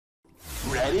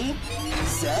Ready,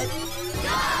 set, go!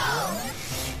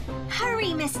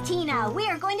 Hurry, Miss Tina. We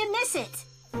are going to miss it.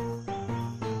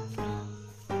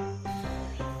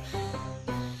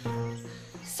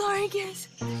 Sorry, Giz.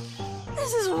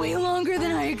 This is way longer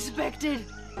than I expected.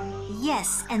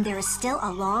 Yes, and there is still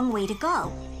a long way to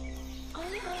go.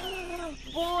 Oh,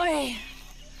 boy.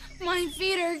 My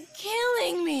feet are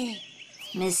killing me.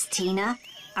 Miss Tina,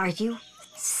 are you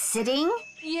sitting?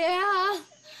 Yeah.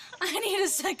 I need a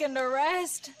second to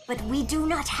rest. But we do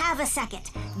not have a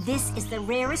second. This is the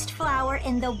rarest flower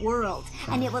in the world,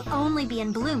 and it will only be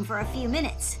in bloom for a few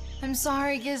minutes. I'm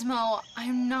sorry, Gizmo.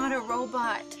 I'm not a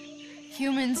robot.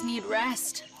 Humans need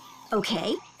rest.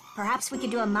 Okay, perhaps we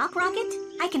could do a mock rocket?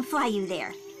 I can fly you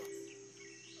there.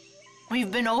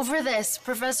 We've been over this.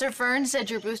 Professor Fern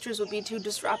said your boosters would be too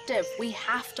disruptive. We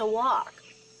have to walk.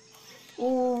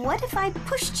 What if I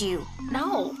pushed you?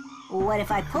 No. What if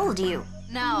I pulled you?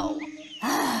 No.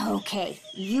 Okay,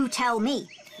 you tell me.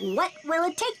 What will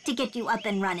it take to get you up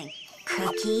and running?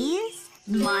 Cookies?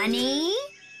 Money?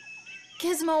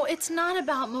 Gizmo, it's not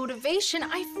about motivation.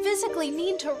 I physically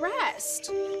need to rest.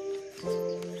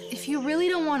 If you really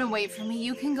don't want to wait for me,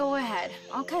 you can go ahead.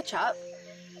 I'll catch up.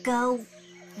 Go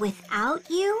without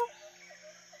you?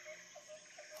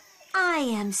 I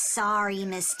am sorry,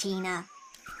 Miss Tina.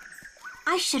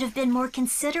 I should have been more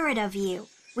considerate of you.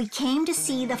 We came to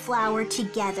see the flower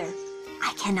together.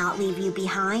 I cannot leave you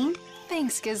behind.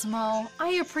 Thanks, Gizmo.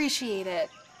 I appreciate it.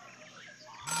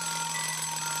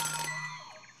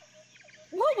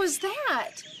 What was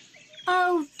that?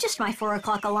 Oh, just my 4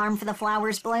 o'clock alarm for the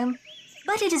flowers bloom.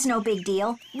 But it is no big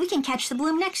deal. We can catch the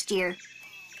bloom next year.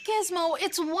 Gizmo,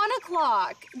 it's 1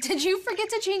 o'clock. Did you forget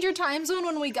to change your time zone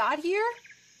when we got here?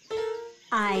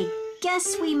 I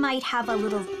guess we might have a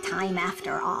little time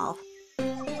after all.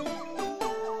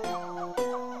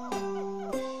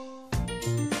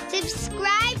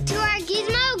 Subscribe to our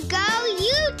GizmoGO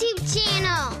YouTube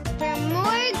channel for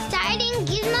more exciting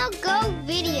GizmoGO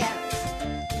videos.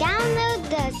 Download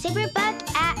the Superbug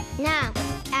app now.